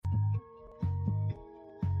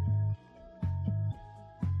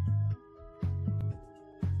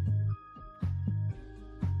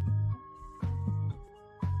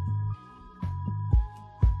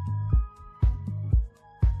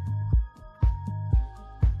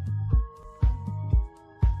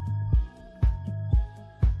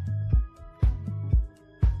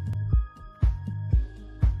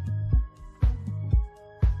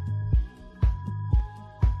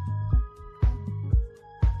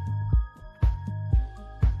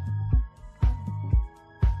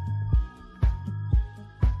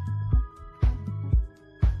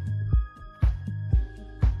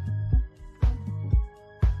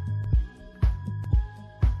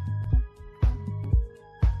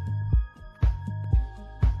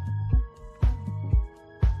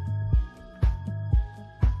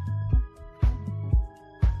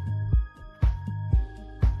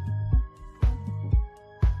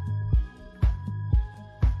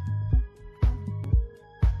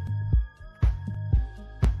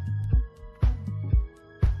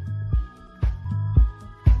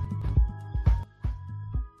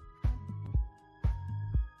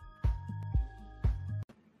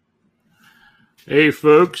Hey,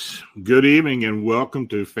 folks. Good evening and welcome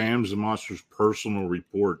to Phantoms and Monsters Personal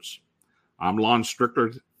Reports. I'm Lon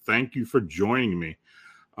Strickler. Thank you for joining me.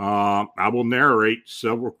 I will narrate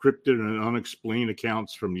several cryptid and unexplained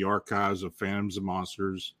accounts from the archives of Phantoms and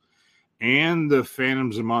Monsters and the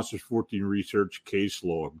Phantoms and Monsters 14 research case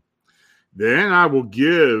log. Then I will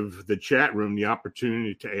give the chat room the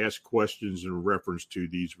opportunity to ask questions in reference to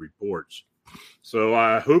these reports. So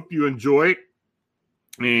I hope you enjoy it.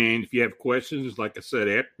 And if you have questions, like I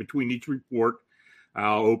said, between each report,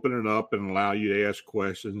 I'll open it up and allow you to ask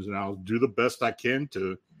questions, and I'll do the best I can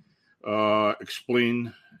to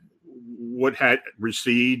explain what had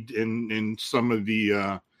received in some of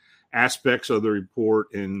the aspects of the report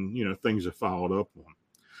and things I followed up on.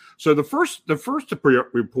 So the first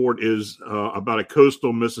report is about a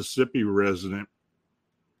coastal Mississippi resident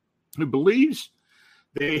who believes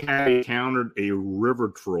they had encountered a river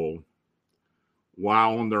troll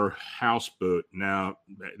while on their houseboat. Now,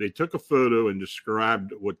 they took a photo and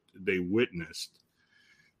described what they witnessed.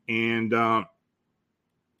 And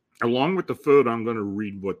along with the photo, I'm going to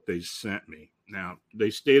read what they sent me. Now,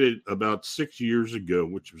 they stated about 6 years ago,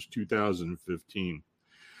 which was 2015,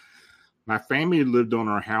 my family lived on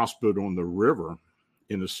our houseboat on the river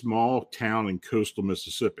in a small town in coastal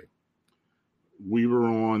Mississippi. We were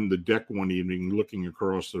on the deck one evening looking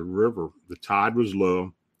across the river. The tide was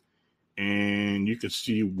low, and you could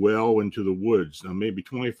see well into the woods. Now, maybe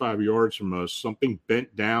 25 yards from us, something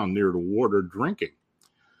bent down near the water drinking.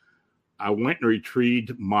 I went and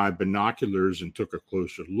retrieved my binoculars and took a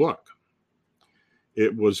closer look.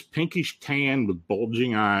 It was pinkish tan with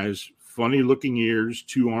bulging eyes, funny-looking ears,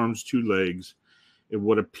 2 arms, 2 legs, and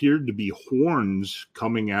what appeared to be horns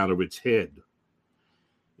coming out of its head.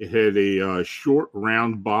 It had a short,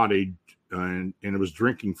 round body, and it was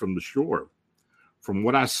drinking from the shore. From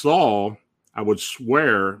what I saw, I would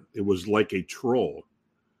swear it was like a troll.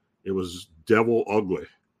 It was devil ugly.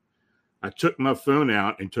 I took my phone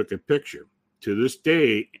out and took a picture. To this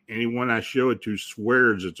day, anyone I show it to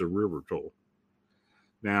swears it's a river troll.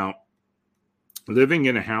 Now, living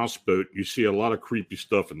in a houseboat, you see a lot of creepy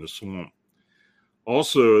stuff in the swamp.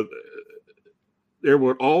 Also, there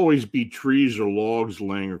would always be trees or logs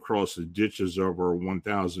laying across the ditches of our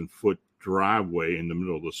 1,000-foot driveway in the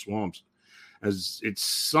middle of the swamps, as it's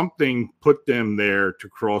something put them there to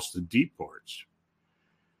cross the deep parts.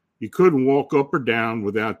 You couldn't walk up or down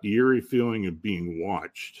without the eerie feeling of being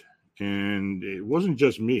watched. And it wasn't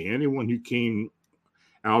just me. Anyone who came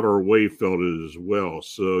out our way felt it as well.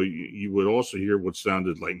 So you would also hear what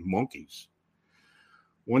sounded like monkeys.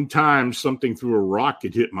 One time, something threw a rock.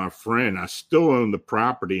 It hit my friend. I still own the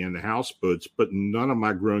property and the houseboats, but none of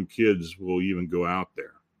my grown kids will even go out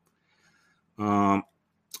there.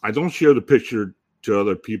 I don't show the picture to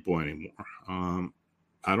other people anymore.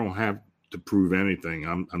 I don't have to prove anything.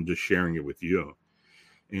 I'm just sharing it with you.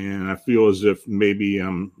 And I feel as if maybe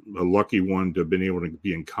I'm a lucky one to have been able to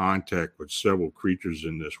be in contact with several creatures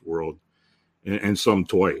in this world, and some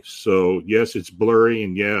twice. So yes, it's blurry,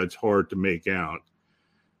 and yeah, it's hard to make out,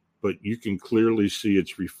 but you can clearly see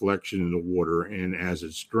its reflection in the water and as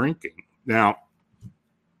it's drinking. Now,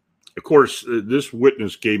 of course, this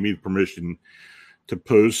witness gave me permission to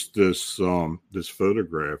post this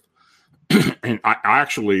photograph. And I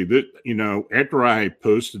actually, after I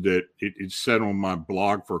posted it, it sat on my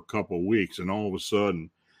blog for a couple of weeks, and all of a sudden,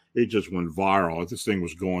 it just went viral. This thing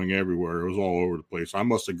was going everywhere. It was all over the place. I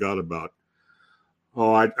must have got about,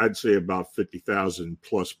 I'd say about 50,000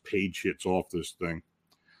 plus page hits off this thing.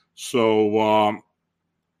 So,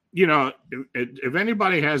 if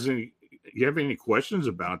anybody has you have any questions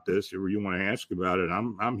about this, or you want to ask about it,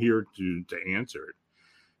 I'm here to answer it.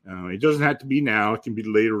 It doesn't have to be now. It can be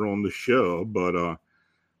later on the show. But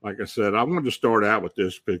like I said, I wanted to start out with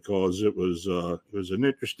this because it was an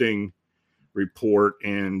interesting report,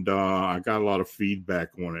 and I got a lot of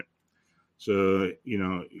feedback on it. So,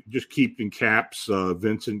 just keep in caps.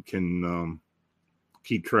 Vincent can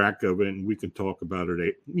keep track of it, and we can talk about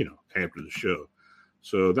it, after the show.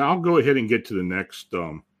 So I'll go ahead and get to the next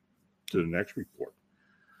report.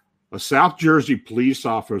 A South Jersey police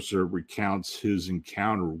officer recounts his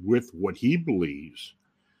encounter with what he believes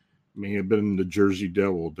may have been the Jersey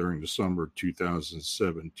Devil during the summer of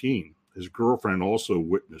 2017. His girlfriend also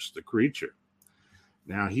witnessed the creature.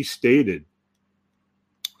 Now, he stated,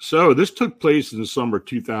 so this took place in the summer of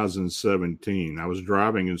 2017. I was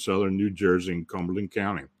driving in southern New Jersey in Cumberland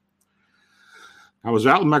County. I was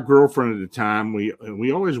out with my girlfriend at the time. We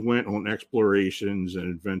always went on explorations and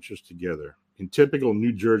adventures together. In typical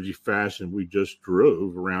New Jersey fashion, we just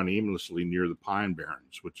drove around aimlessly near the Pine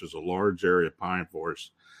Barrens, which is a large area of pine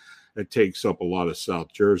forest that takes up a lot of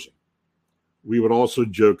South Jersey. we would also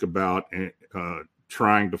joke about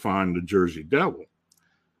trying to find the Jersey Devil,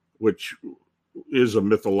 which is a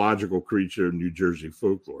mythological creature of New Jersey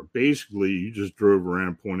folklore. Basically, you just drove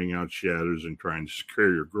around pointing out shadows and trying to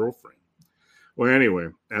scare your girlfriend. Well, anyway,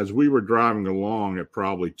 as we were driving along at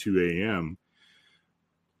probably 2 a.m.,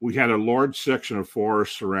 we had a large section of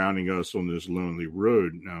forest surrounding us on this lonely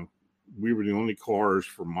road. Now, we were the only cars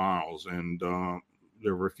for miles, and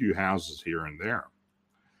there were a few houses here and there.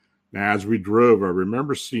 Now, as we drove, I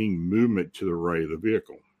remember seeing movement to the right of the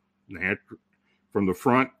vehicle. From the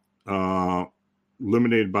front,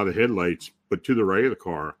 illuminated by the headlights, but to the right of the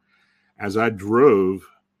car, as I drove,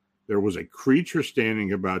 there was a creature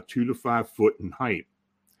standing about 2 to 5 foot in height.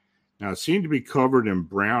 Now, it seemed to be covered in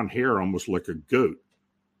brown hair, almost like a goat.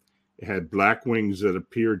 It had black wings that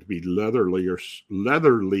appeared to be leathery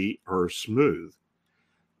or smooth.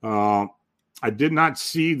 I did not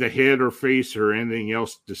see the head or face or anything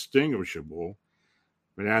else distinguishable,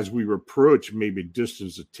 but as we approached maybe a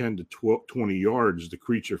distance of 10 to 20 yards, the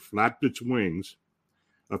creature flapped its wings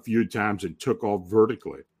a few times and took off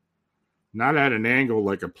vertically. Not at an angle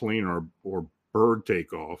like a plane or bird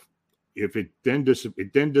takeoff. It then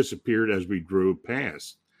disappeared as we drove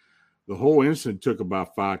past. The whole incident took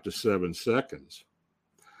about 5 to 7 seconds.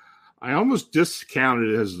 I almost discounted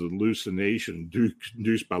it as an hallucination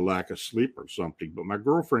induced by lack of sleep or something, but my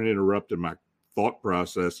girlfriend interrupted my thought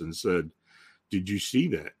process and said, "Did you see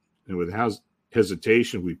that?" And with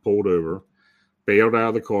hesitation, we pulled over, bailed out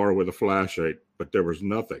of the car with a flashlight, but there was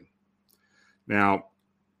nothing. Now,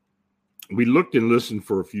 we looked and listened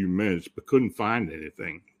for a few minutes, but couldn't find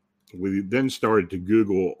anything. We then started to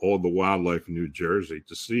Google all the wildlife in New Jersey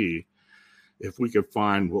to see if we could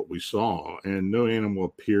find what we saw, and no animal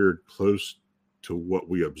appeared close to what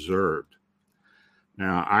we observed.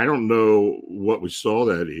 Now, I don't know what we saw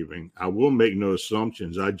that evening. I will make no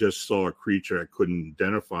assumptions. I just saw a creature I couldn't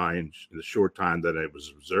identify in the short time that it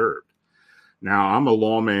was observed. Now, I'm a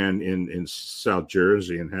lawman in South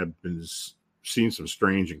Jersey and have seen some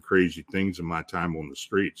strange and crazy things in my time on the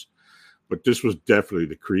streets, but this was definitely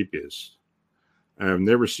the creepiest. I've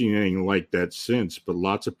never seen anything like that since, but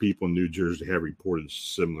lots of people in New Jersey have reported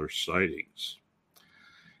similar sightings.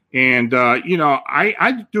 And,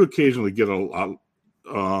 I do occasionally get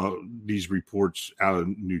these reports out of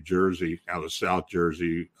New Jersey, out of South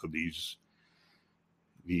Jersey, of these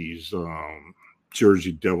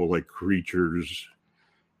Jersey Devil-like creatures.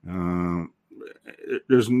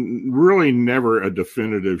 There's really never a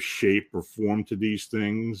definitive shape or form to these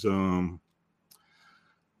things.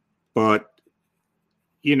 But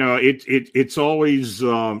it's always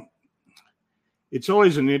an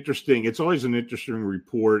interesting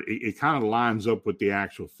report. It kind of lines up with the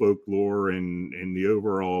actual folklore and the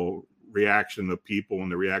overall reaction of people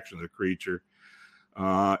and the reaction of the creature.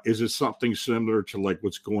 Is it something similar to like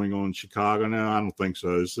what's going on in Chicago now? I don't think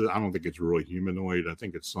so. I don't think it's really humanoid. I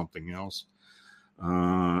think it's something else.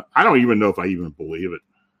 I don't even know if I even believe it.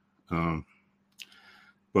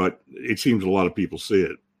 But it seems a lot of people see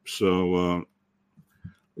it. So,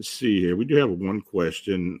 let's see here. We do have one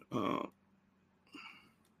question.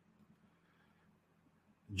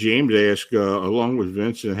 James asked, along with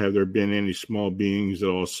Vincent, have there been any small beings at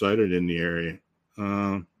all sighted in the area?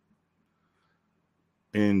 And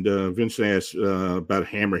Vincent asked about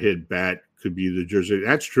hammerhead bat could be the Jersey.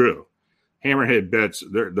 That's true. Hammerhead bats,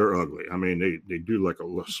 they're ugly. I mean, they do like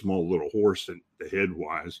a small little horse in the head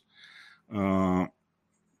wise.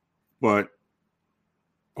 But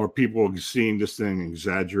are people seeing this thing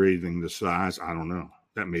exaggerating the size? I don't know.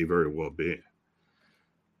 That may very well be.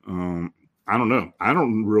 I don't know. I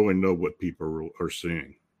don't really know what people are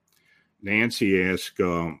seeing. Nancy asked,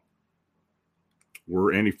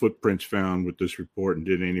 were any footprints found with this report, and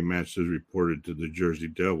did any match those reported to the Jersey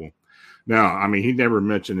Devil? Now, I mean, he never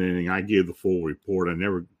mentioned anything. I gave the full report. I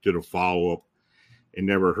never did a follow-up and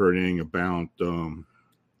never heard anything about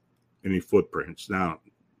any footprints. Now,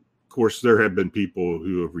 of course, there have been people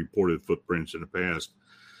who have reported footprints in the past.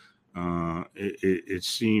 It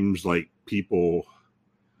seems like people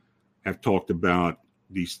have talked about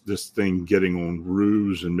this thing getting on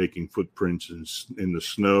roofs and making footprints in the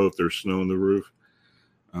snow if there's snow on the roof.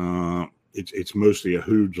 It's mostly a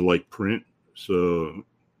hooves-like print. So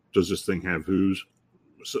does this thing have hooves?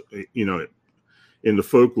 So, in the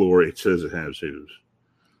folklore, it says it has hooves.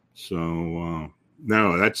 So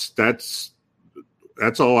no, that's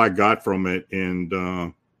all I got from it. And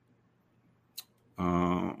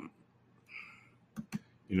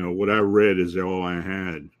what I read is all I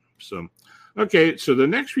had. So, okay. So the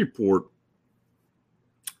next report,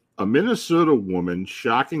 a Minnesota woman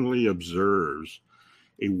shockingly observes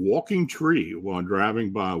a walking tree while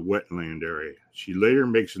driving by a wetland area. She later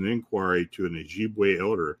makes an inquiry to an Ojibwe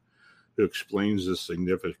elder who explains the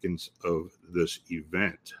significance of this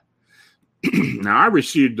event. Now, I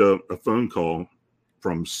received a phone call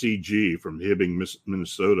from CG from Hibbing,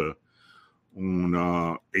 Minnesota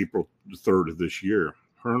on April 3rd of this year.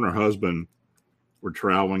 Her and her husband were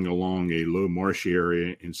traveling along a low marshy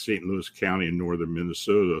area in St. Louis County in northern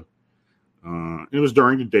Minnesota. It was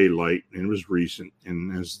during the daylight, and it was recent.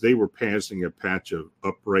 And as they were passing a patch of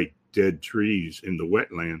upright dead trees in the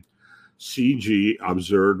wetland, CG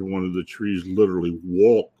observed one of the trees literally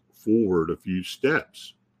walk forward a few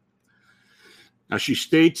steps. Now, she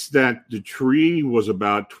states that the tree was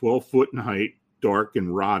about 12 foot in height, dark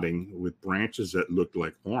and rotting, with branches that looked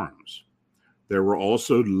like arms. There were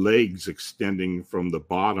also legs extending from the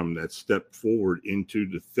bottom that stepped forward into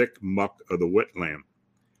the thick muck of the wetland.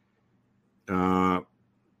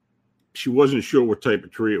 She wasn't sure what type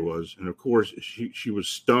of tree it was. And of course, she was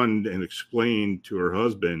stunned and explained to her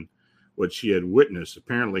husband what she had witnessed.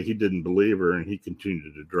 Apparently, he didn't believe her and he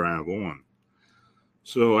continued to drive on.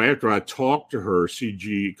 So after I talked to her,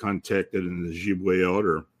 CG contacted an Ojibwe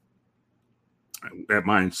elder. At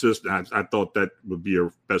my insistence, I thought that would be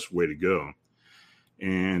her best way to go.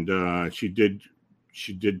 And she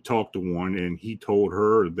did talk to one, and he told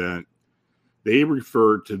her that they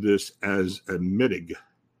referred to this as a midig.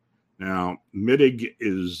 Now, midig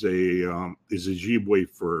is a Ojibwe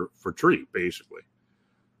for tree, basically.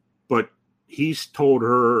 But he's told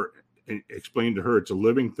her and explained to her it's a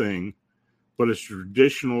living thing, but it's a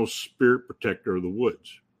traditional spirit protector of the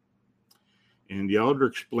woods. And the elder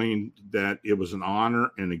explained that it was an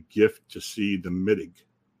honor and a gift to see the midig.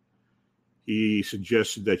 He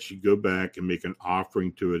suggested that she go back and make an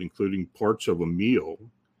offering to it, including parts of a meal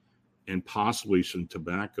and possibly some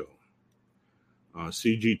tobacco.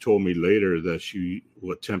 CG told me later that she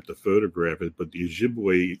will attempt to photograph it, but the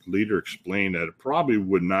Ojibwe leader explained that it probably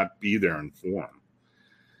would not be there in form,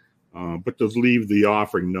 but to leave the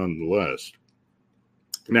offering nonetheless.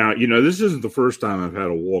 Now, this isn't the first time I've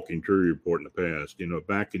had a walking tree report in the past.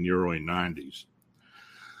 Back in the early 90s,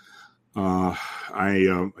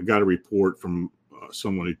 I got a report from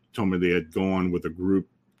someone who told me they had gone with a group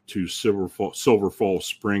to Silver Falls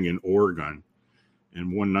Spring in Oregon.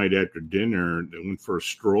 And one night after dinner, they went for a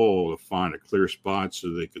stroll to find a clear spot so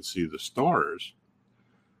they could see the stars.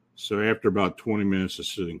 So after about 20 minutes of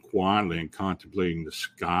sitting quietly and contemplating the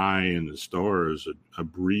sky and the stars, a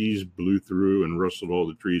breeze blew through and rustled all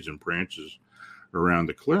the trees and branches around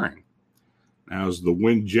the clearing. Now, as the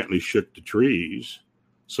wind gently shook the trees,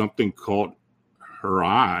 something caught her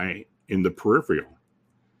eye in the peripheral.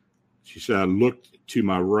 She said, I looked to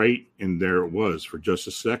my right, and there it was. For just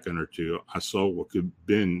a second or two, I saw what could have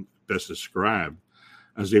been best described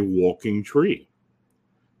as a walking tree.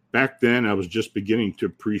 Back then, I was just beginning to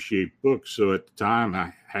appreciate books, so at the time,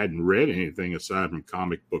 I hadn't read anything aside from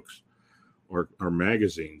comic books or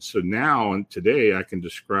magazines. So now and today, I can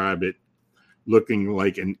describe it looking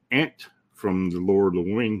like an ant from the Lord of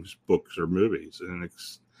the Rings books or movies, and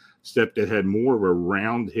except it had more of a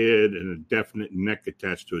round head and a definite neck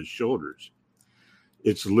attached to its shoulders.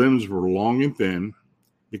 Its limbs were long and thin.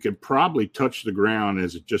 It could probably touch the ground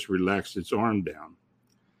as it just relaxed its arm down.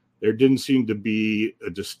 There didn't seem to be a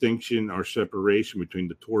distinction or separation between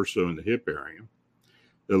the torso and the hip area.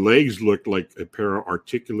 The legs looked like a pair of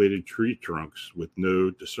articulated tree trunks with no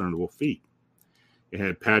discernible feet. It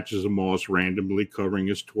had patches of moss randomly covering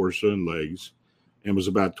its torso and legs and was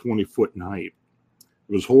about 20 foot in height.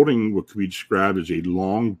 It was holding what could be described as a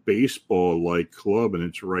long baseball-like club in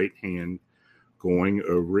its right hand going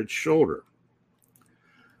over its shoulder.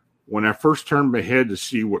 When I first turned my head to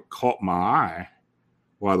see what caught my eye,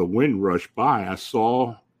 while the wind rushed by, I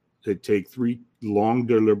saw it take 3 long,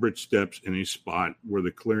 deliberate steps in a spot where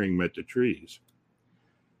the clearing met the trees.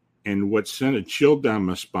 And what sent a chill down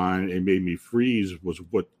my spine and made me freeze was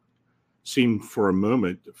what seemed for a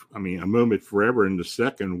moment forever in the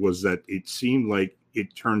second, was that it seemed like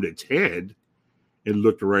it turned its head and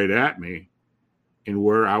looked right at me and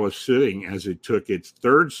where I was sitting as it took its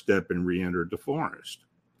third step and re-entered the forest.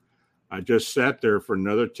 I just sat there for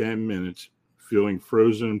another 10 minutes, feeling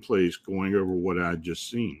frozen in place, going over what I had just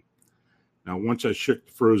seen. Now, once I shook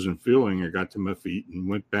the frozen feeling, I got to my feet and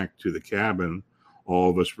went back to the cabin all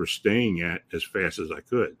of us were staying at as fast as I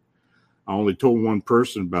could. I only told one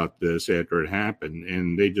person about this after it happened,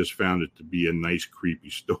 and they just found it to be a nice, creepy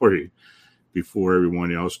story before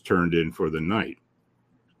everyone else turned in for the night.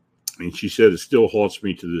 And she said it still haunts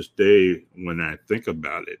me to this day when I think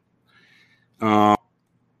about it.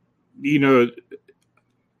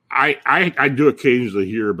 I do occasionally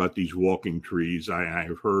hear about these walking trees.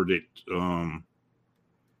 I've heard it a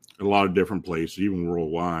lot of different places, even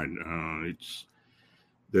worldwide.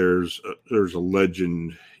 There's a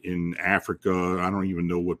legend in Africa. I don't even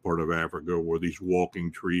know what part of Africa where these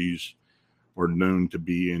walking trees are known to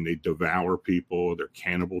be, and they devour people. They're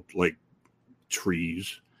cannibal like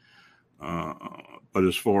trees. But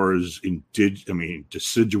as far as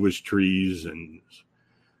deciduous trees and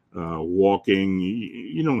walking,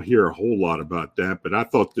 you don't hear a whole lot about that. But I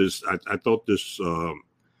thought this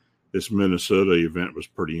Minnesota event was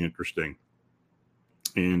pretty interesting,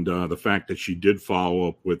 and the fact that she did follow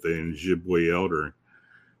up with an Ojibwe elder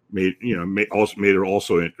made it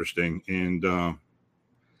also interesting. And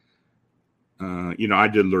I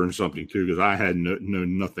did learn something too, because I had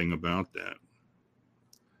known nothing about that.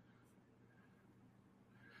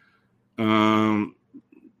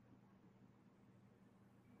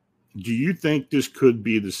 Do you think this could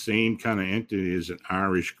be the same kind of entity as an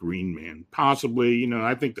Irish green man? Possibly.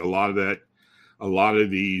 I think a lot of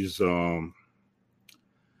these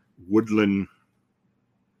woodland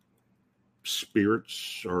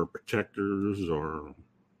spirits or protectors or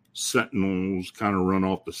sentinels kind of run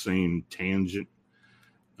off the same tangent.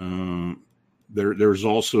 There's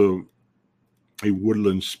also a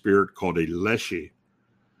woodland spirit called a leshy,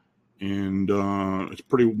 and it's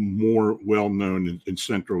pretty more well known in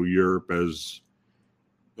Central Europe as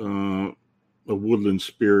a woodland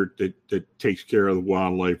spirit that takes care of the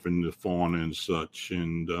wildlife and the fauna and such.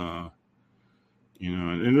 And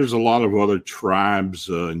and there's a lot of other tribes,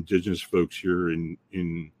 indigenous folks here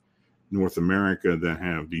in North America that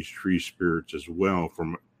have these tree spirits as well.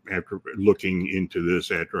 From after looking into this,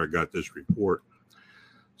 after I got this report,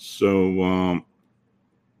 so.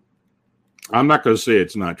 I'm not going to say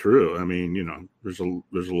it's not true. I mean, there's a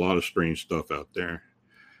lot of strange stuff out there,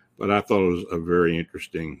 but I thought it was a very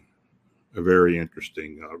interesting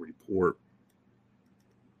report.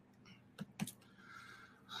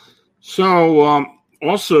 So,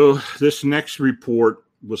 also, this next report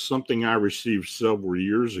was something I received several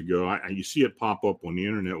years ago. You see it pop up on the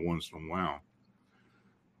internet once in a while,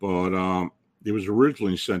 but it was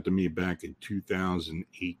originally sent to me back in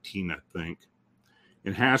 2018, I think.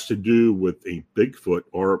 It has to do with a Bigfoot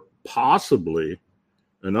or possibly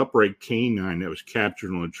an upright canine that was captured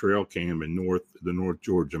on a trail cam in the North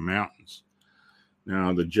Georgia mountains.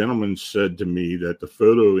 Now, the gentleman said to me that the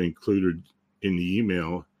photo included in the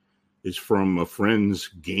email is from a friend's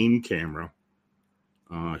game camera.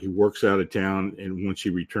 He works out of town, and once he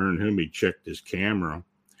returned home, he checked his camera,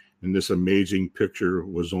 and this amazing picture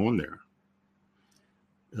was on there.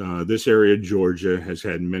 This area of Georgia has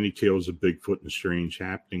had many tales of Bigfoot and strange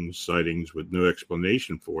happenings, sightings with no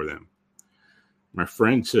explanation for them. My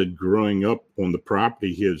friend said growing up on the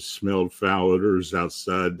property, he had smelled foul odors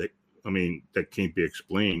outside that can't be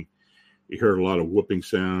explained. He heard a lot of whooping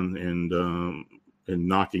sound and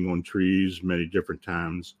knocking on trees many different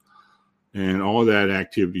times. And all that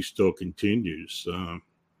activity still continues.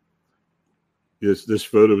 This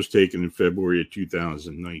photo was taken in February of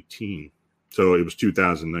 2019. So it was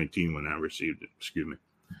 2019 when I received it. Excuse me.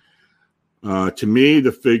 To me,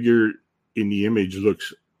 the figure in the image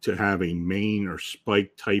looks to have a mane or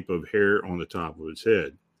spike type of hair on the top of its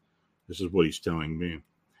head. This is what he's telling me.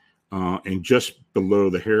 And just below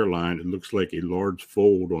the hairline, it looks like a large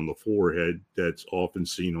fold on the forehead that's often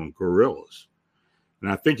seen on gorillas.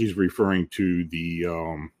 And I think he's referring to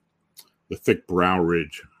the thick brow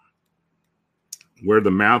ridge. Where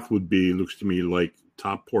the mouth would be, looks to me like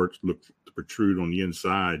top parts look to protrude on the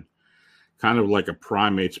inside, kind of like a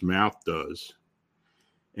primate's mouth does.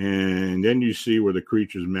 And then you see where the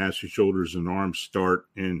creature's massive shoulders and arms start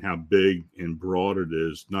and how big and broad it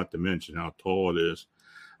is, not to mention how tall it is.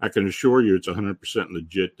 I can assure you it's 100%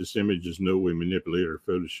 legit. This image is no way manipulated or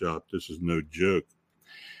photoshopped. This is no joke.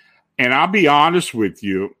 And I'll be honest with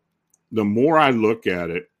you, the more I look at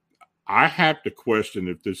it, I have to question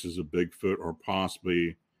if this is a Bigfoot or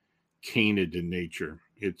possibly canid in nature.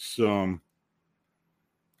 It's the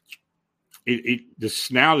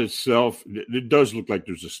snout itself, it does look like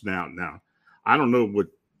there's a snout. Now, I don't know what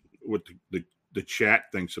the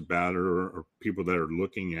chat thinks about it or people that are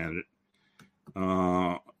looking at it.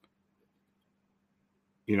 I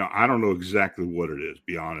don't know exactly what it is,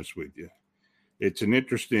 be honest with you. It's an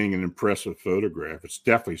interesting and impressive photograph. It's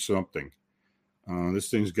definitely something. This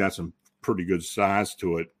thing's got some pretty good size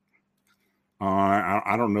to it.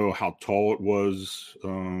 I don't know how tall it was,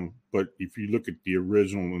 but if you look at the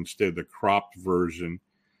original instead of the cropped version,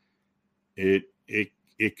 it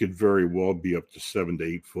could very well be up to 7 to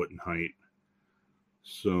 8 foot in height.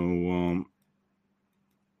 So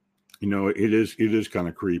it is kind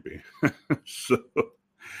of creepy. So,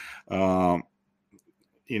 um,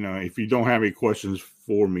 if you don't have any questions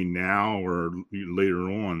for me now or later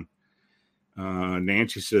on,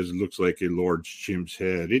 Nancy says it looks like a large chimp's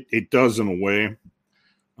head. It does in a way,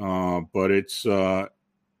 but it's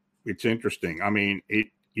interesting. I mean,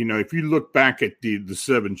 if you look back at the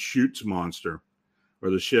Seven Shoots monster or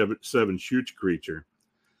the Seven Shoots creature,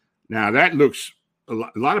 now that looks a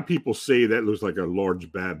lot of people say that looks like a large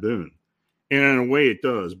baboon, and in a way it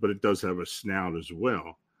does, but it does have a snout as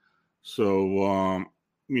well. So,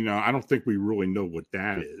 I don't think we really know what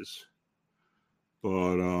that is, but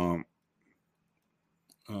a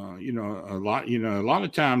lot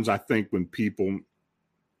of times I think when people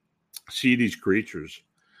see these creatures,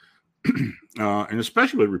 and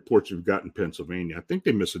especially reports we've got in Pennsylvania, I think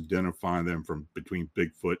they misidentify them from between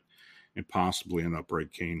Bigfoot and possibly an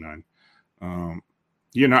upright canine. I'm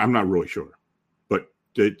not really sure, but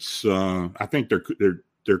it's I think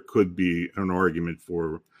there could be an argument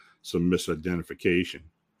for some misidentification.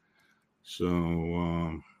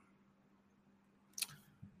 So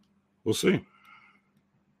we'll see.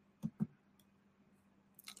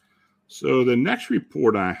 So the next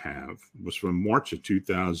report I have was from March of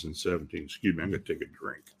 2017. Excuse me, I'm going to take a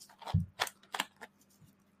drink.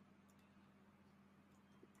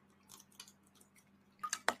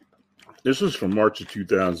 This is from March of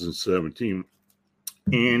 2017.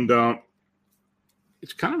 And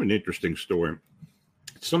it's kind of an interesting story.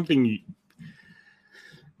 It's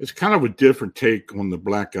kind of a different take on the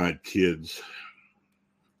black-eyed kids.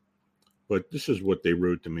 But this is what they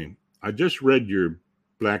wrote to me. I just read your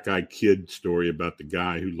black-eyed kid story about the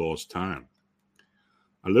guy who lost time.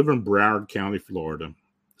 I live in Broward County, Florida.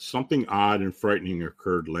 Something odd and frightening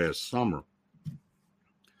occurred last summer.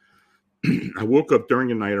 I woke up during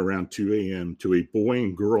the night around 2 a.m. to a boy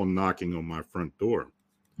and girl knocking on my front door.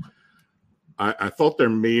 I thought there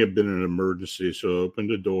may have been an emergency, so I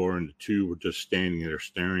opened the door and the two were just standing there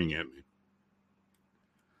staring at me.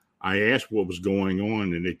 I asked what was going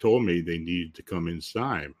on, and they told me they needed to come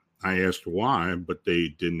inside. I asked why, but they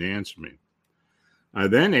didn't answer me. I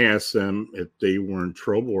then asked them if they were in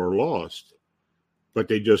trouble or lost, but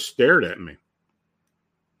they just stared at me.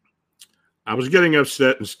 I was getting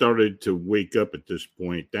upset and started to wake up at this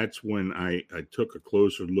point. That's when I took a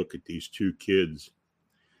closer look at these two kids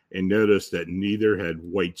and noticed that neither had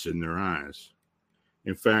whites in their eyes.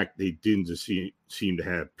 In fact, they didn't seem to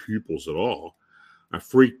have pupils at all. I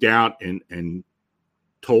freaked out and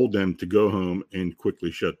told them to go home and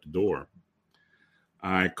quickly shut the door.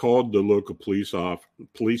 I called the local police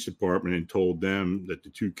department and told them that the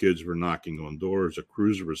two kids were knocking on doors. A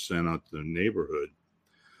cruiser was sent out to the neighborhood,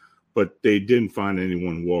 but they didn't find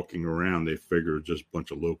anyone walking around. They figured it was just a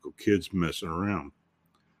bunch of local kids messing around.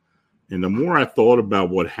 And the more I thought about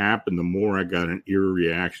what happened, the more I got an eerie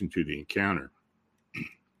reaction to the encounter.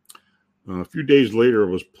 A few days later,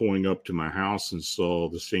 I was pulling up to my house and saw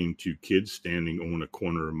the same two kids standing on the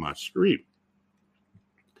corner of my street.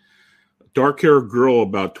 A dark-haired girl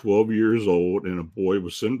about 12 years old and a boy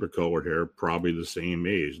with cinder-colored hair, probably the same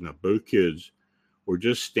age. Now, both kids were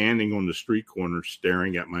just standing on the street corner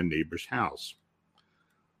staring at my neighbor's house.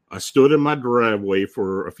 I stood in my driveway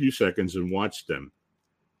for a few seconds and watched them.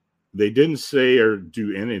 They didn't say or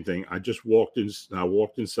do anything. I just walked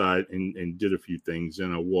inside and did a few things.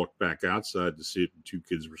 And I walked back outside to see if the two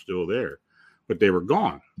kids were still there, but they were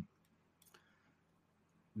gone.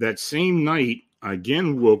 That same night, I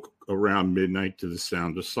again woke around midnight to the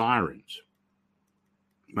sound of sirens.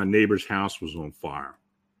 My neighbor's house was on fire.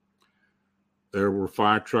 There were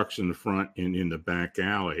fire trucks in the front and in the back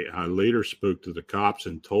alley. I later spoke to the cops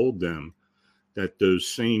and told them that those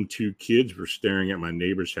same two kids were staring at my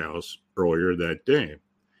neighbor's house earlier that day.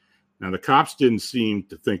 Now, the cops didn't seem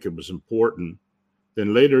to think it was important.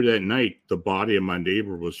 Then later that night, the body of my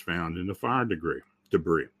neighbor was found in the fire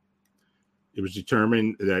debris. It was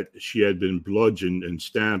determined that she had been bludgeoned and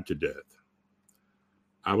stabbed to death.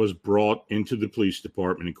 I was brought into the police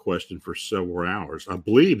department and questioned for several hours. I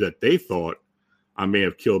believe that they thought I may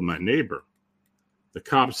have killed my neighbor. The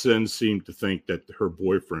cops then seemed to think that her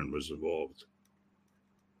boyfriend was involved.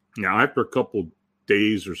 Now, after a couple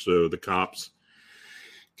days or so, the cops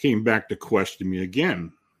came back to question me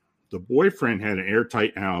again. The boyfriend had an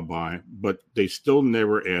airtight alibi, but they still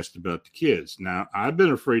never asked about the kids. Now, I've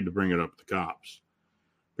been afraid to bring it up to the cops,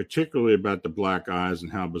 particularly about the black eyes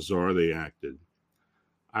and how bizarre they acted.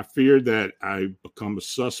 I fear that I become a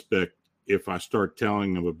suspect if I start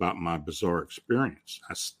telling them about my bizarre experience.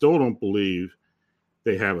 I still don't believe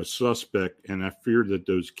they have a suspect, and I fear that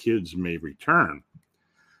those kids may return.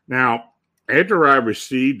 Now, After I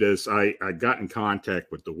received this, I got in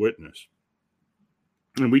contact with the witness,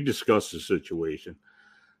 and we discussed the situation.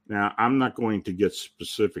 Now, I'm not going to get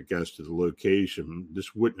specific as to the location.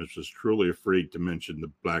 This witness was truly afraid to mention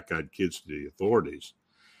the black-eyed kids to the authorities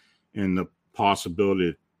and the possibility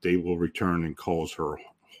that they will return and cause her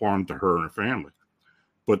harm to her and her family.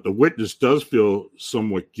 But the witness does feel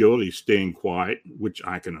somewhat guilty staying quiet, which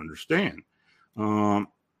I can understand.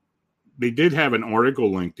 They did have an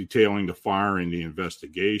article link detailing the fire and the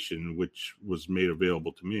investigation, which was made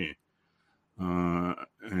available to me.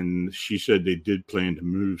 And she said they did plan to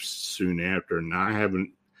move soon after. And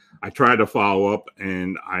I tried to follow up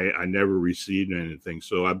and I never received anything.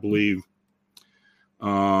 So I believe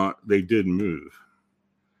they did move.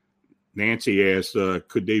 Nancy asked,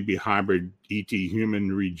 could they be hybrid ET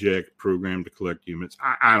human reject program to collect humans?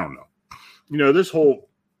 I don't know. You know, this whole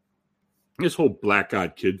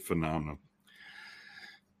black-eyed kid phenomenon.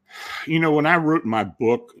 You know, when I wrote my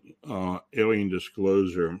book, Alien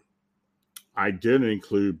Disclosure, I did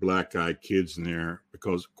include black-eyed kids in there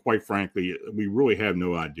because, quite frankly, we really have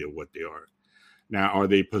no idea what they are. Now, are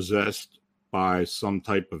they possessed by some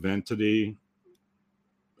type of entity,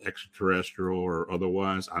 extraterrestrial or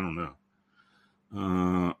otherwise? I don't know.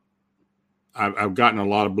 I've gotten a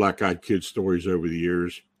lot of black-eyed kid stories over the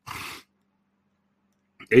years.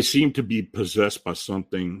 They seem to be possessed by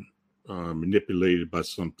something, manipulated by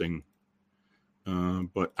something,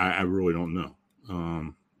 but I really don't know.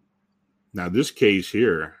 Now, this case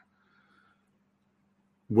here,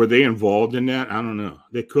 were they involved in that? I don't know.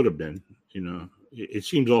 They could have been. You know, it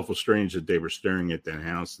seems awful strange that they were staring at that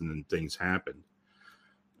house and then things happened.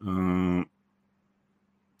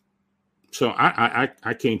 So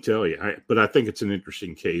I can't tell you, but I think it's an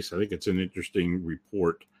interesting case. I think it's an interesting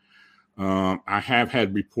report. I have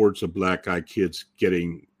had reports of black-eyed kids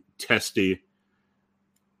getting testy.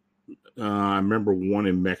 I remember one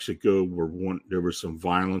in Mexico where there was some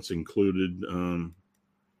violence included.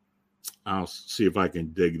 I'll see if I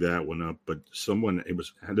can dig that one up. But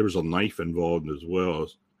there was a knife involved as well.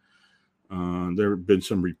 There have been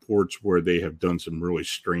some reports where they have done some really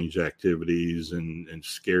strange activities and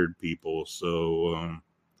scared people. So,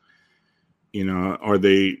 you know, are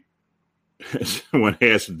they? Someone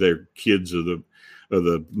asked their kids of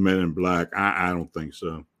the Men in Black. I don't think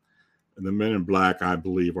so. The Men in Black, I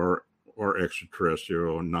believe, are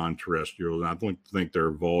extraterrestrial or non-terrestrial. I don't think they're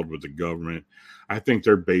involved with the government. I think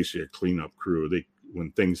they're basically a cleanup crew.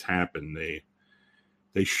 When things happen,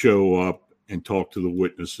 they show up and talk to the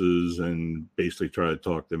witnesses and basically try to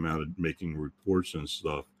talk them out of making reports and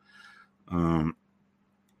stuff. I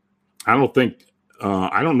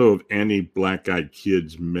don't know if any black-eyed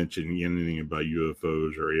kids mentioning anything about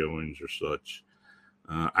UFOs or aliens or such.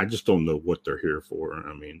 I just don't know what they're here for.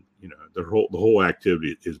 I mean, you know, the whole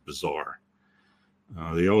activity is bizarre.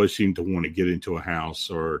 They always seem to want to get into a house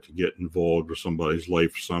or to get involved with somebody's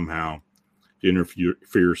life somehow, to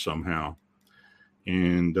interfere somehow.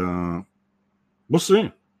 And we'll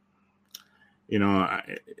see. You know,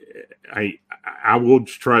 I will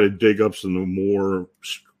try to dig up some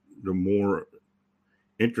the more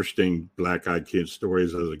interesting black-eyed kid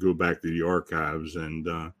stories as I go back to the archives, and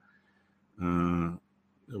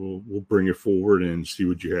we'll bring it forward and see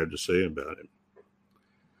what you have to say about it.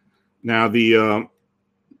 Now, the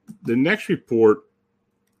next report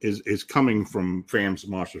is coming from FAMS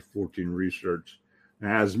Monster 14 Research.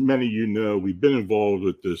 Now, as many of you know, we've been involved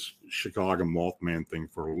with this Chicago Mothman thing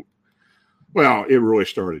it really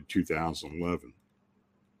started in 2011.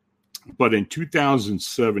 But in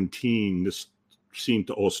 2017, this seemed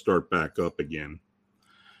to all start back up again.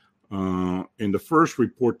 And the first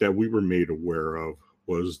report that we were made aware of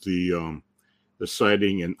was the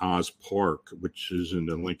sighting in Oz Park, which is in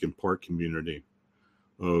the Lincoln Park community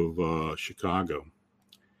of Chicago.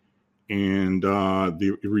 And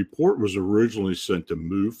the report was originally sent to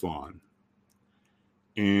MUFON.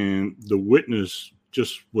 And the witness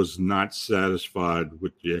just was not satisfied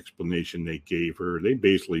with the explanation they gave her. They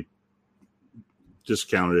basically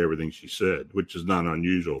discounted everything she said, which is not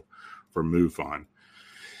unusual for MUFON.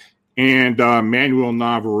 And Manuel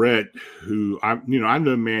Navarrete, who I've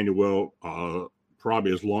known Manuel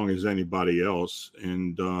probably as long as anybody else,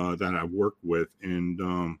 and that I work with, and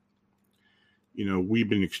we've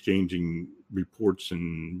been exchanging reports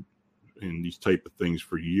and these type of things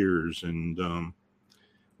for years. And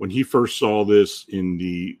when he first saw this in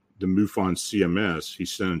the MUFON CMS, he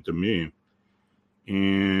sent it to me,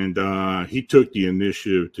 and he took the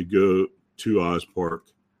initiative to go to Oz Park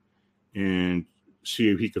and see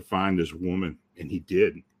if he could find this woman, and he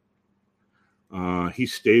did. He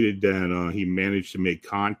stated that he managed to make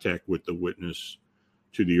contact with the witness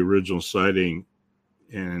to the original sighting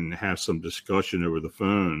and have some discussion over the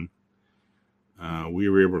phone, we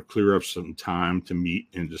were able to clear up some time to meet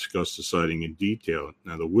and discuss the sighting in detail.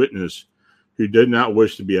 Now, the witness, who did not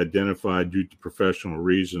wish to be identified due to professional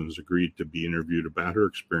reasons, agreed to be interviewed about her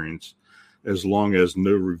experience as long as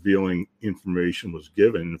no revealing information was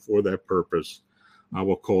given. And for that purpose, I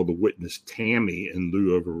will call the witness Tammy in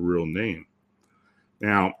lieu of her real name.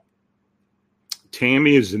 Now,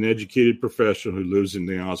 Tammy is an educated professional who lives in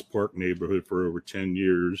the Oz Park neighborhood for over 10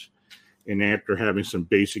 years. And after having some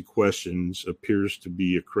basic questions, appears to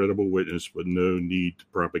be a credible witness with no need to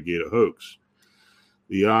propagate a hoax.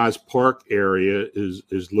 The Oz Park area is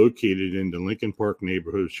located in the Lincoln Park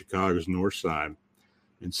neighborhood of Chicago's north side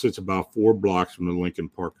and sits about 4 blocks from the Lincoln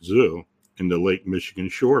Park Zoo in the Lake Michigan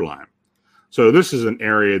shoreline. So this is an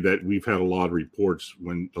area that we've had a lot of reports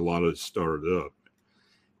when a lot of it started up.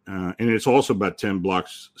 And it's also about 10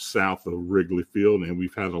 blocks south of Wrigley Field, and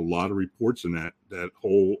we've had a lot of reports in that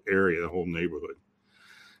whole area, the whole neighborhood.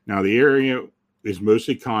 Now, the area is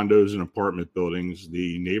mostly condos and apartment buildings.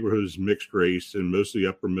 The neighborhood is mixed race and mostly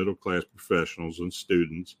upper middle class professionals and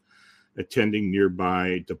students attending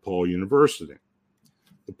nearby DePaul University.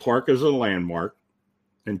 The park is a landmark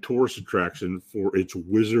and tourist attraction for its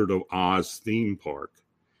Wizard of Oz theme park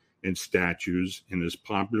and statues, and is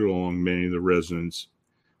popular among many of the residents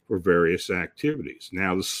for various activities.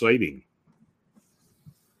 Now, the sighting.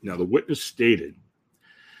 Now, the witness stated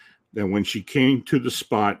that when she came to the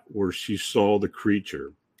spot where she saw the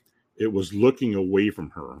creature, it was looking away from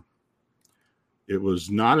her. It was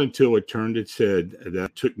not until it turned its head that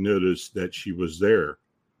it took notice that she was there.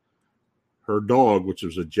 Her dog, which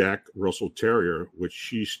was a Jack Russell Terrier, which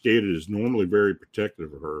she stated is normally very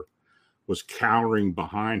protective of her, was cowering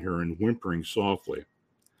behind her and whimpering softly.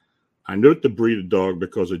 I note the breed of dog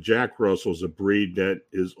because a Jack Russell is a breed that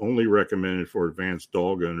is only recommended for advanced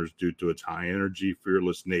dog owners due to its high energy,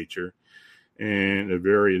 fearless nature, and a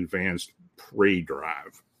very advanced prey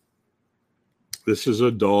drive. This is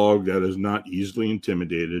a dog that is not easily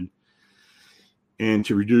intimidated, and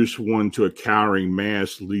to reduce one to a cowering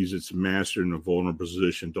mass leaves its master in a vulnerable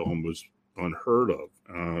position to almost unheard of.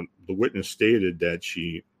 The witness stated that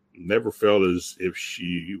she never felt as if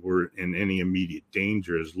she were in any immediate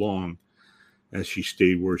danger as long as she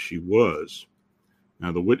stayed where she was.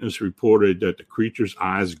 Now, the witness reported that the creature's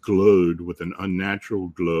eyes glowed with an unnatural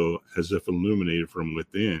glow as if illuminated from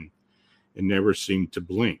within and never seemed to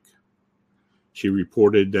blink. She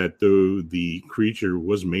reported that though the creature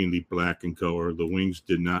was mainly black in color, the wings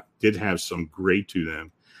did have some gray to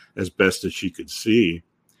them as best as she could see.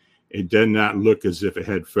 It did not look as if it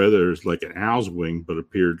had feathers like an owl's wing, but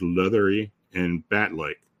appeared leathery and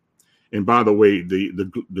bat-like. And by the way,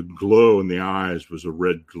 the glow in the eyes was a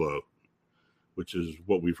red glow, which is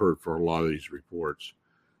what we've heard for a lot of these reports.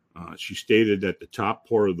 She stated that the top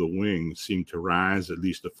part of the wing seemed to rise at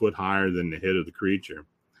least a foot higher than the head of the creature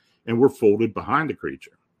and were folded behind the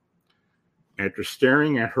creature. After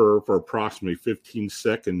staring at her for approximately 15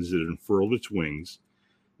 seconds, it unfurled its wings,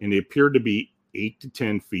 and they appeared to be 8 to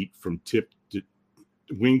 10 feet from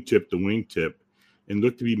wingtip to wingtip, and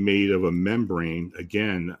looked to be made of a membrane,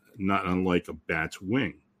 again, not unlike a bat's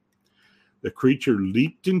wing. The creature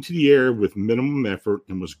leaped into the air with minimum effort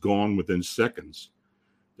and was gone within seconds.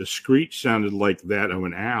 The screech sounded like that of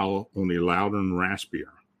an owl, only louder and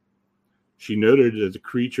raspier. She noted that the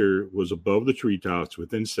creature was above the treetops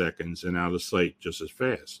within seconds and out of sight just as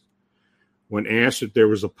fast. When asked if there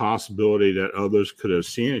was a possibility that others could have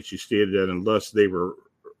seen it, she stated that unless they were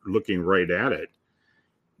looking right at it,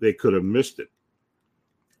 they could have missed it.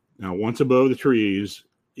 Now, once above the trees,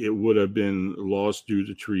 it would have been lost due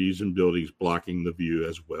to trees and buildings blocking the view,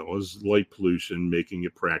 as well as light pollution, making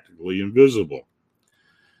it practically invisible.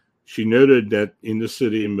 She noted that in the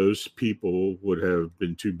city, most people would have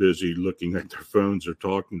been too busy looking at their phones or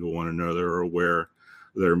talking to one another or aware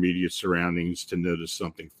of their immediate surroundings to notice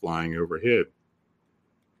something flying overhead.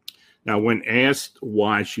 Now, when asked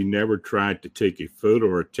why she never tried to take a photo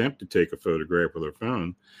or attempt to take a photograph with her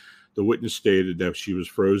phone, the witness stated that she was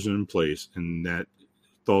frozen in place and that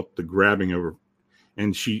the thought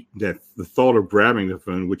of grabbing the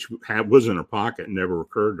phone, which was in her pocket, never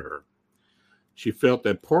occurred to her. She felt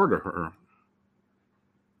that part of her,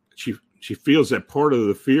 she feels that part of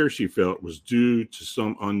the fear she felt was due to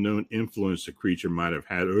some unknown influence the creature might have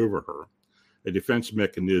had over her, a defense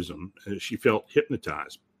mechanism. She felt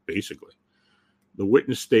hypnotized, basically. The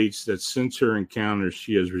witness states that since her encounter,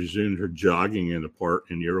 she has resumed her jogging in the park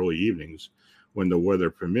in the early evenings when the weather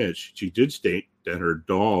permits. She did state that her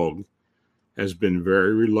dog has been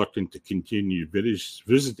very reluctant to continue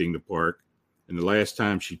visiting the park, and the last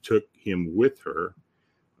time she took him with her,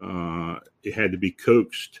 it had to be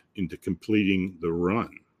coaxed into completing the run.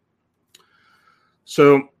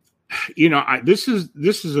 So, this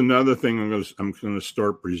is another thing I'm going to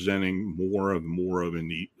start presenting more of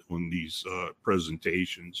on these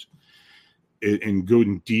presentations, and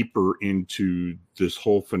going deeper into this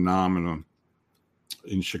whole phenomenon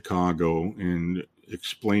in Chicago and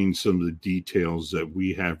explain some of the details that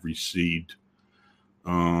we have received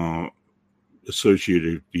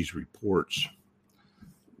associated with these reports.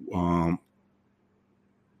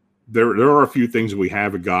 There are a few things that we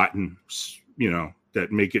haven't gotten,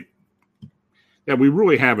 that make it, that we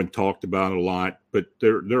really haven't talked about a lot, but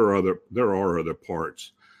there are other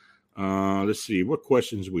parts. Let's see what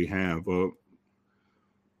questions we have.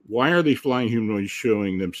 Why are the flying humanoids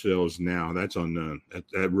showing themselves now? That's unknown.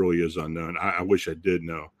 That really is unknown. I wish I did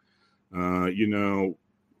know.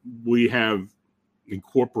 We have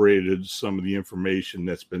incorporated some of the information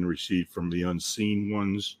that's been received from the unseen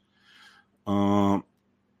ones.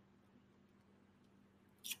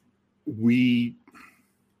 We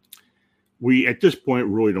at this point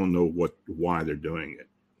really don't know why they're doing it,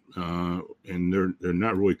 and they're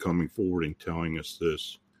not really coming forward and telling us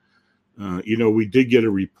this. We did get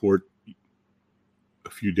a report a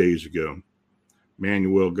few days ago.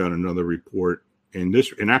 Manuel got another report, and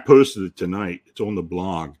I posted it tonight. It's on the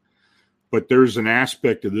blog. But there's an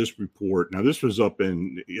aspect of this report. Now, this was up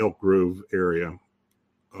in the Elk Grove area,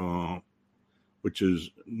 which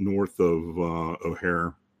is north of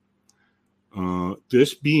O'Hare.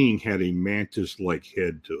 This being had a mantis-like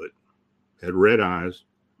head to it. Had red eyes,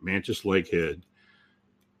 mantis-like head.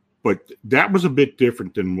 But that was a bit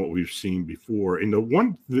different than what we've seen before. And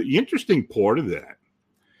the interesting part of that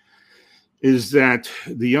is that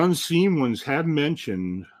the unseen ones have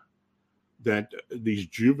mentioned that these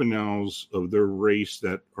juveniles of their race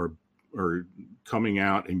that are coming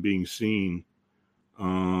out and being seen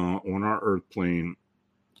on our Earth plane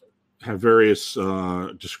have various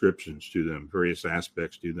descriptions to them, various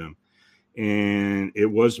aspects to them. And it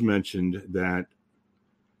was mentioned that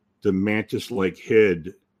the mantis-like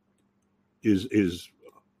head is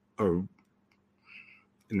an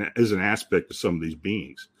aspect of some of these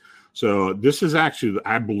beings. So this is actually,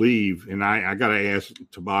 I believe, and I got to ask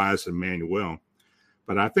Tobias and Manuel,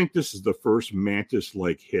 but I think this is the first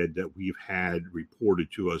mantis-like head that we've had reported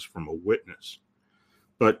to us from a witness.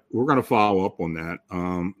 But we're going to follow up on that.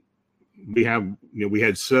 We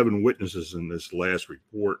had 7 witnesses in this last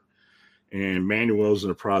report, and Manuel's in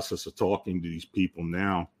the process of talking to these people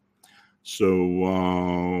now. So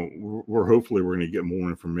hopefully we're going to get more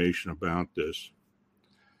information about this.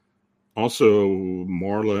 Also,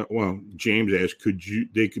 James asked,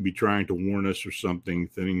 they could be trying to warn us or something,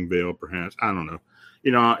 thinning veil perhaps. I don't know.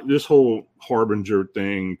 This whole harbinger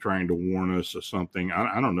thing, trying to warn us or something,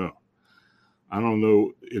 I don't know. I don't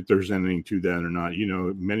know if there's anything to that or not.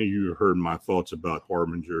 Many of you have heard my thoughts about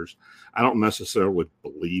harbingers. I don't necessarily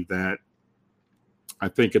believe that. I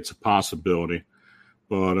think it's a possibility.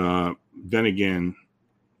 But then again,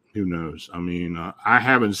 who knows? I mean, I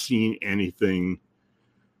haven't seen anything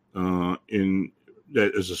in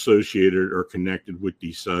that is associated or connected with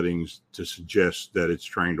these sightings to suggest that it's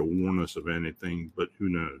trying to warn us of anything, but who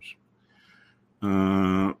knows?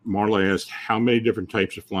 Marla asked, how many different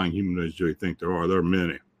types of flying humanoids do you think there are? There are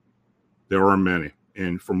many. There are many.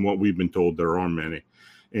 And from what we've been told, there are many.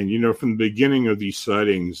 And, from the beginning of these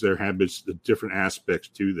sightings, there have been the different aspects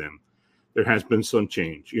to them. There has been some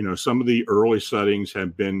change. Some of the early sightings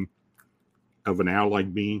have been of an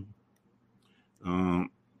owl-like being.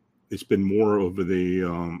 It's been more of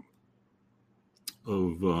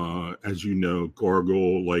as you know,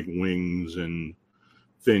 gargoyle-like wings and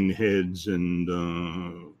thin heads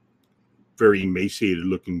and very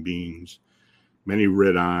emaciated-looking beings, many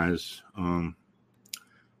red eyes.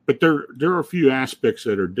 But there are a few aspects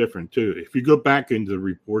that are different, too. If you go back into the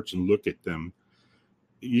reports and look at them,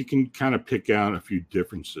 you can kind of pick out a few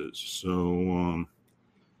differences. So,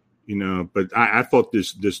 but I thought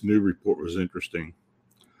this new report was interesting.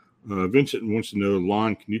 Vincent wants to know,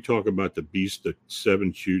 Lon, can you talk about the beast that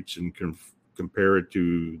 7 shoots and compare it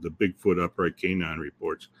to the Bigfoot upright canine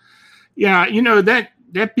reports? Yeah,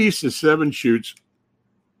 that beast of 7 shoots,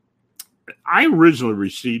 I originally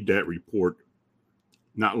received that report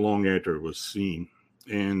not long after it was seen.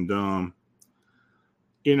 And,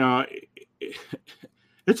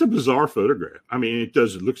 it's a bizarre photograph. I mean, it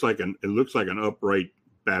looks like an upright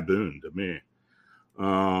baboon to me.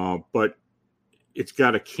 But it's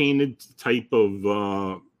got a canid type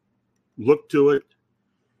of look to it.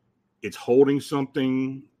 It's holding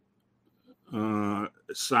something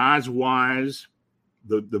size-wise.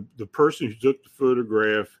 The person who took the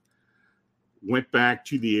photograph went back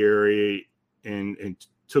to the area and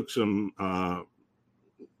took some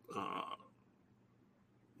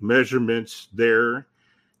measurements there.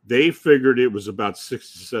 They figured it was about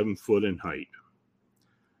 6 to 7 foot in height.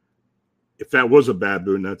 If that was a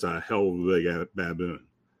baboon, that's a hell of a big baboon.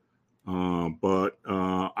 But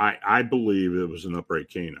I believe it was an upright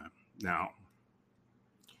canine. Now,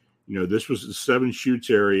 this was the Seven Chutes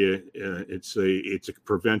area. It's a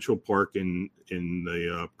provincial park in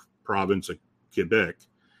the province of Quebec,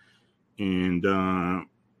 and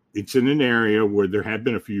it's in an area where there have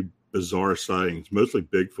been a few bizarre sightings, mostly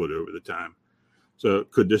Bigfoot over the time. So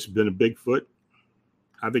could this have been a Bigfoot?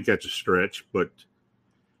 I think that's a stretch, but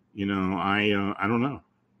I don't know.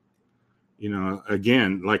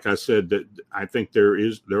 Again, like I said, that I think there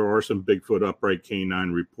are some Bigfoot upright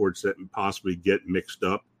canine reports that possibly get mixed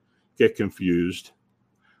up, get confused.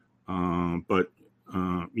 But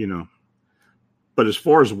as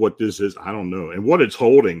far as what this is, I don't know. And what it's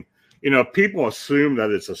holding, people assume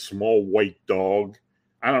that it's a small white dog.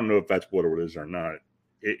 I don't know if that's what it is or not.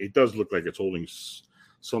 It does look like it's holding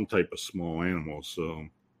some type of small animal. So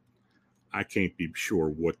I can't be sure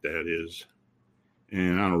what that is.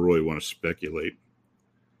 And I don't really want to speculate.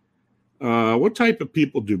 What type of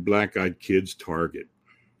people do black-eyed kids target?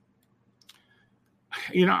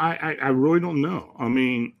 I really don't know. I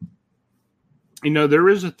mean, there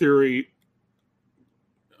is a theory,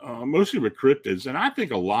 mostly with cryptids, and I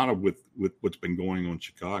think a lot of with what's been going on in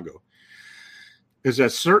Chicago, is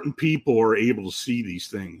that certain people are able to see these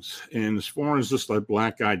things. And as far as just like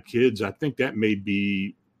black-eyed kids, I think that may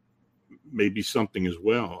be something as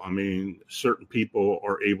well. I mean, certain people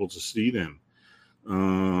are able to see them,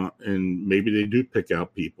 and maybe they do pick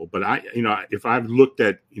out people. But if I've looked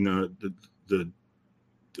at the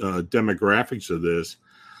demographics of this,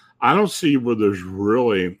 I don't see where there's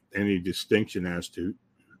really any distinction as to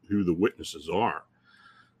who the witnesses are.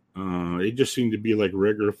 They just seem to be like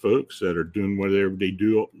regular folks that are doing whatever they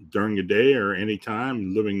do during the day or any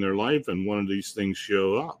time, living their life, and one of these things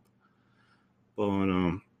show up.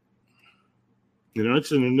 But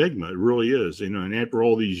it's an enigma. It really is. And after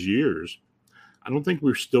all these years, I don't think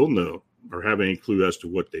we still know or have any clue as to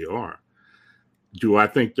what they are. Do I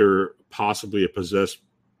think they're possibly a possessed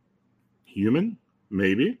human?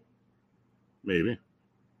 Maybe. I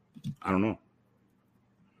don't know.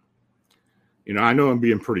 I know I'm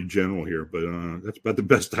being pretty general here, but that's about the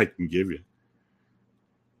best I can give you.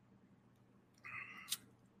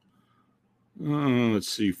 Let's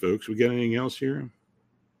see, folks. We got anything else here?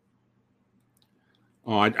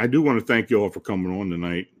 Oh, I do want to thank you all for coming on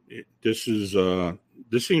tonight. This seems to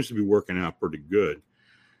be working out pretty good.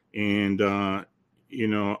 And, I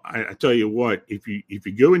tell you what, if you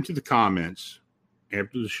go into the comments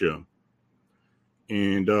after the show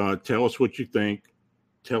and tell us what you think,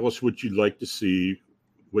 tell us what you'd like to see,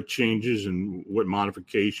 what changes and what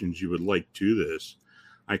modifications you would like to this,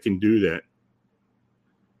 I can do that.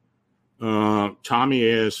 Tommy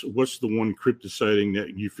asks, what's the one cryptid sighting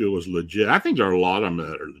that you feel is legit? I think there are a lot of them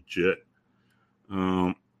that are legit.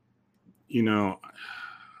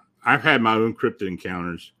 I've had my own cryptid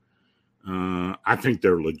encounters. I think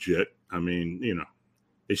they're legit. I mean,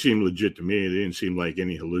 they seem legit to me. They didn't seem like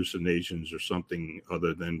any hallucinations or something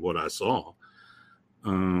other than what I saw.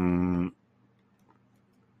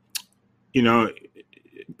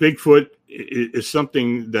 Bigfoot is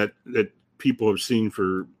something that people have seen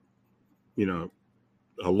for,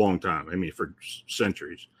 a long time. I mean, for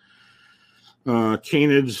centuries.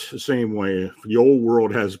 Canids, the same way. The old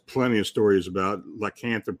world has plenty of stories about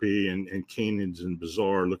lycanthropy and canids and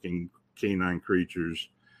bizarre looking canine creatures.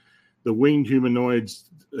 The winged humanoids,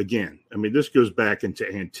 again, I mean, this goes back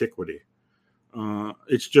into antiquity.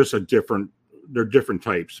 It's just they're different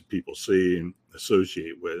types of people see and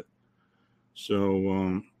associate with.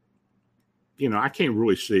 So, I can't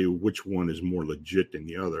really say which one is more legit than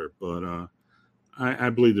the other, but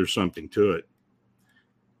I believe there's something to it.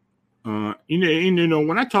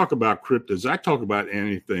 When I talk about cryptids, I talk about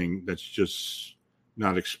anything that's just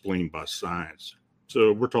not explained by science.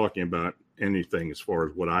 So we're talking about anything as far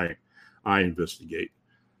as what I investigate.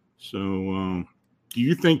 So, do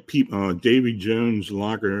you think people, Davy Jones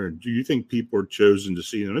Locker, do you think people are chosen to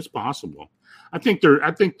see them? It's possible. I think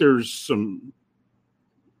there's some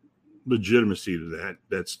legitimacy to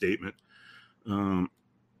that statement. There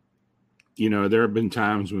have been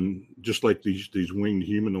times when, just like these winged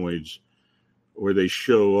humanoids, where they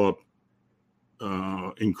show up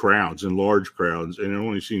in crowds, in large crowds, and it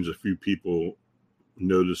only seems a few people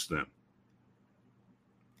notice them.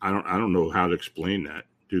 I don't know how to explain that.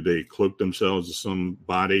 Do they cloak themselves as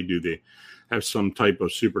somebody? Do they have some type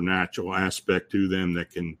of supernatural aspect to them that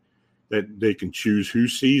can that they can choose who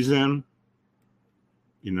sees them,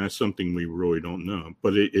 that's something we really don't know.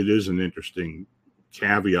 But it is an interesting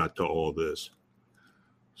caveat to all this.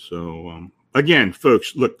 So, again,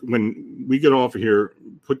 folks, look, when we get off of here,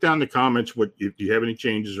 put down in the comments if you have any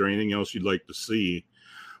changes or anything else you'd like to see.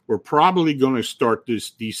 We're probably going to start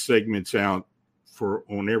these segments out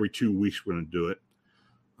on every 2 weeks. We're going to do it.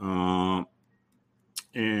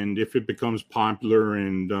 And if it becomes popular,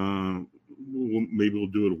 and maybe we'll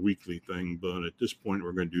do it a weekly thing. But at this point,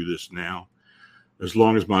 we're going to do this now, as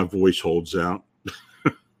long as my voice holds out.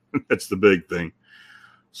 That's the big thing.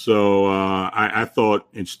 So I thought,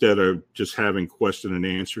 instead of just having question and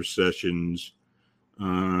answer sessions,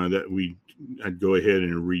 that I'd go ahead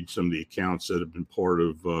and read some of the accounts that have been part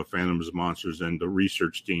of Phantoms, Monsters, and the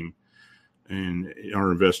research team and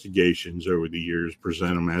our investigations over the years,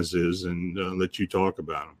 present them as is, and let you talk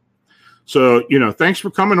about them. So, thanks for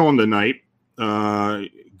coming on tonight. Go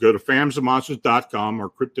to phamsandmonsters.com or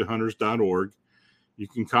cryptidhunters.org. You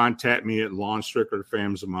can contact me at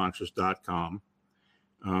lonstrickler@phamsandmonsters.com.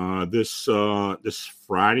 This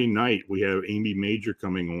Friday night, we have Amy Major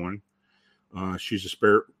coming on. She's a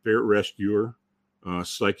spirit rescuer,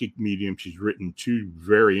 psychic medium. She's written 2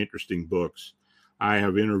 very interesting books. I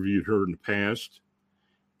have interviewed her in the past,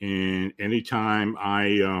 and anytime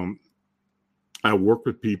I work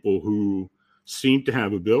with people who seem to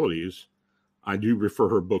have abilities, I do refer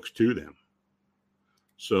her books to them.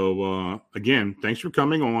 So again, thanks for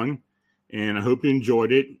coming on, and I hope you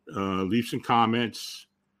enjoyed it. Leave some comments,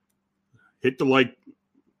 hit the like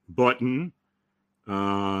button,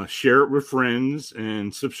 share it with friends,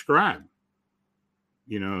 and subscribe.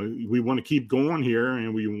 We want to keep going here,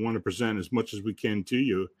 and we want to present as much as we can to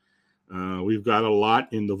you. We've got a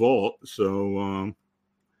lot in the vault. So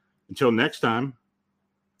until next time,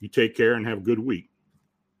 you take care and have a good week.